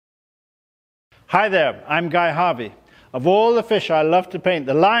Hi there, I'm Guy Harvey. Of all the fish I love to paint,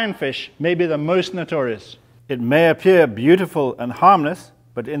 the lionfish may be the most notorious. It may appear beautiful and harmless,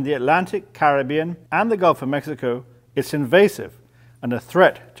 but in the Atlantic, Caribbean, and the Gulf of Mexico, it's invasive and a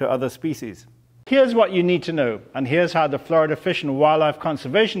threat to other species. Here's what you need to know, and here's how the Florida Fish and Wildlife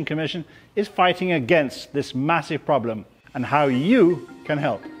Conservation Commission is fighting against this massive problem, and how you can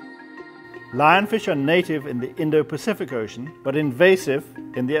help. Lionfish are native in the Indo-Pacific Ocean, but invasive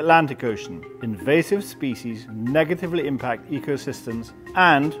in the Atlantic Ocean. Invasive species negatively impact ecosystems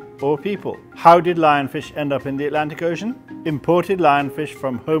and/or people. How did lionfish end up in the Atlantic Ocean? Imported lionfish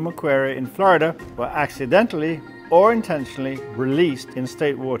from home aquaria in Florida were accidentally or intentionally released in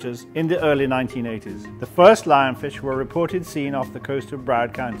state waters in the early 1980s. The first lionfish were reported seen off the coast of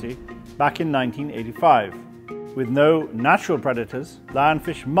Broward County back in 1985. With no natural predators,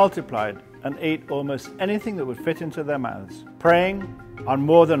 lionfish multiplied and ate almost anything that would fit into their mouths, preying on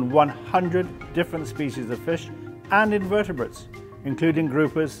more than 100 different species of fish and invertebrates, including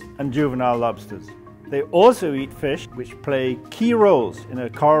groupers and juvenile lobsters. They also eat fish which play key roles in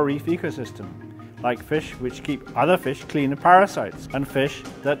a coral reef ecosystem, like fish which keep other fish clean of parasites and fish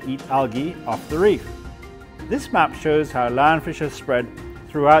that eat algae off the reef. This map shows how lionfish have spread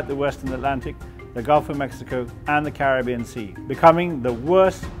throughout the Western Atlantic, the Gulf of Mexico, and the Caribbean Sea, becoming the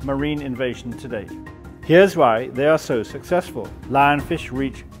worst marine invasion to date. Here's why they are so successful. Lionfish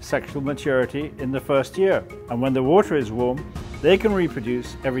reach sexual maturity in the first year, and when the water is warm, they can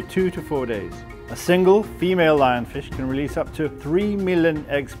reproduce every 2 to 4 days. A single female lionfish can release up to 3 million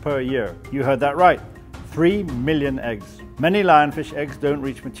eggs per year. You heard that right, 3 million eggs. Many lionfish eggs don't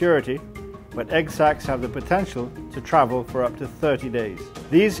reach maturity, but egg sacs have the potential to travel for up to 30 days.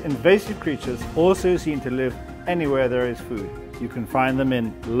 These invasive creatures also seem to live anywhere there is food. You can find them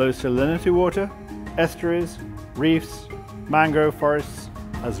in low salinity water, estuaries, reefs, mangrove forests,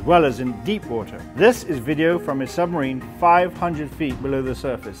 as well as in deep water. This is video from a submarine 500 feet below the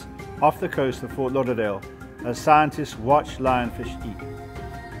surface, off the coast of Fort Lauderdale, as scientists watch lionfish eat.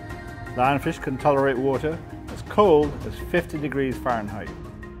 Lionfish can tolerate water as cold as 50 degrees Fahrenheit.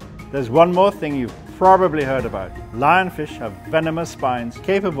 There's one more thing you've probably heard about. Lionfish have venomous spines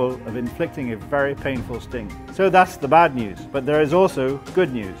capable of inflicting a very painful sting. So that's the bad news, but there is also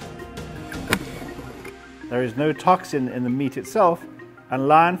good news. There is no toxin in the meat itself, and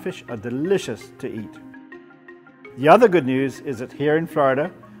lionfish are delicious to eat. The other good news is that here in Florida,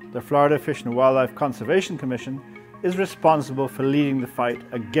 the Florida Fish and Wildlife Conservation Commission is responsible for leading the fight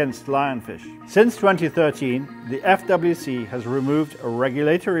against lionfish. Since 2013, the FWC has removed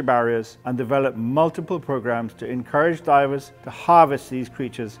regulatory barriers and developed multiple programs to encourage divers to harvest these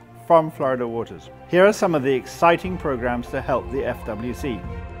creatures from Florida waters. Here are some of the exciting programs to help the FWC.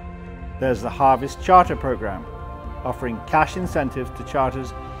 There's the Harvest Charter Program, offering cash incentives to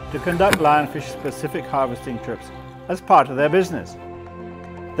charters to conduct lionfish-specific harvesting trips as part of their business.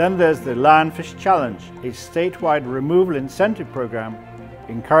 Then there's the Lionfish Challenge, a statewide removal incentive program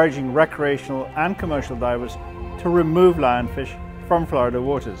encouraging recreational and commercial divers to remove lionfish from Florida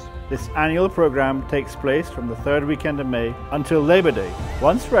waters. This annual program takes place from the third weekend of May until Labor Day.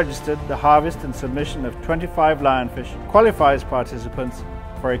 Once registered, the harvest and submission of 25 lionfish qualifies participants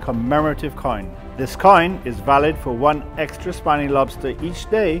for a commemorative coin. This coin is valid for 1 extra spiny lobster each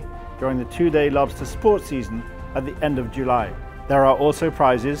day during the 2-day lobster sports season at the end of July. There are also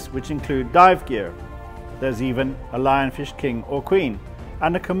prizes which include dive gear. There's even a lionfish king or queen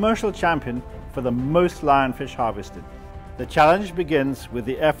and a commercial champion for the most lionfish harvested. The challenge begins with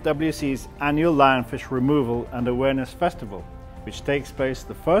the FWC's annual Lionfish Removal and Awareness Festival, which takes place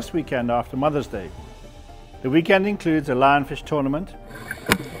the first weekend after Mother's Day. The weekend includes a lionfish tournament,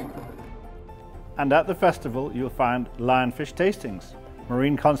 and at the festival you'll find lionfish tastings,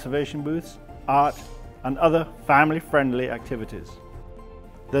 marine conservation booths, art, and other family-friendly activities.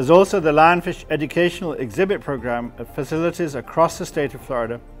 There's also the Lionfish Educational Exhibit Program at facilities across the state of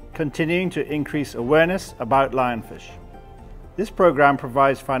Florida, continuing to increase awareness about lionfish. This program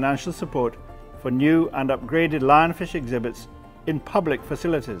provides financial support for new and upgraded lionfish exhibits in public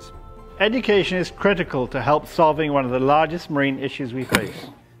facilities. Education is critical to help solving one of the largest marine issues we face.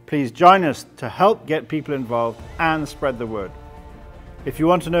 Please join us to help get people involved and spread the word. If you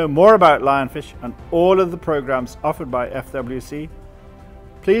want to know more about lionfish and all of the programs offered by FWC,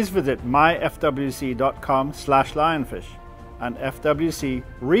 please visit myfwc.com/lionfish and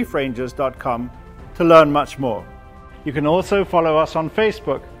fwcreefrangers.com to learn much more. You can also follow us on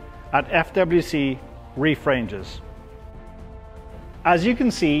Facebook at FWC Reef Rangers. As you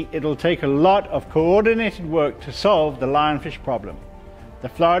can see, it'll take a lot of coordinated work to solve the lionfish problem. The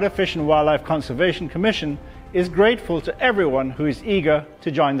Florida Fish and Wildlife Conservation Commission is grateful to everyone who is eager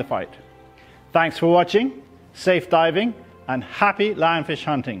to join the fight. Thanks for watching, safe diving, and happy lionfish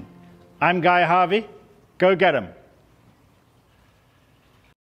hunting. I'm Guy Harvey. Go get 'em.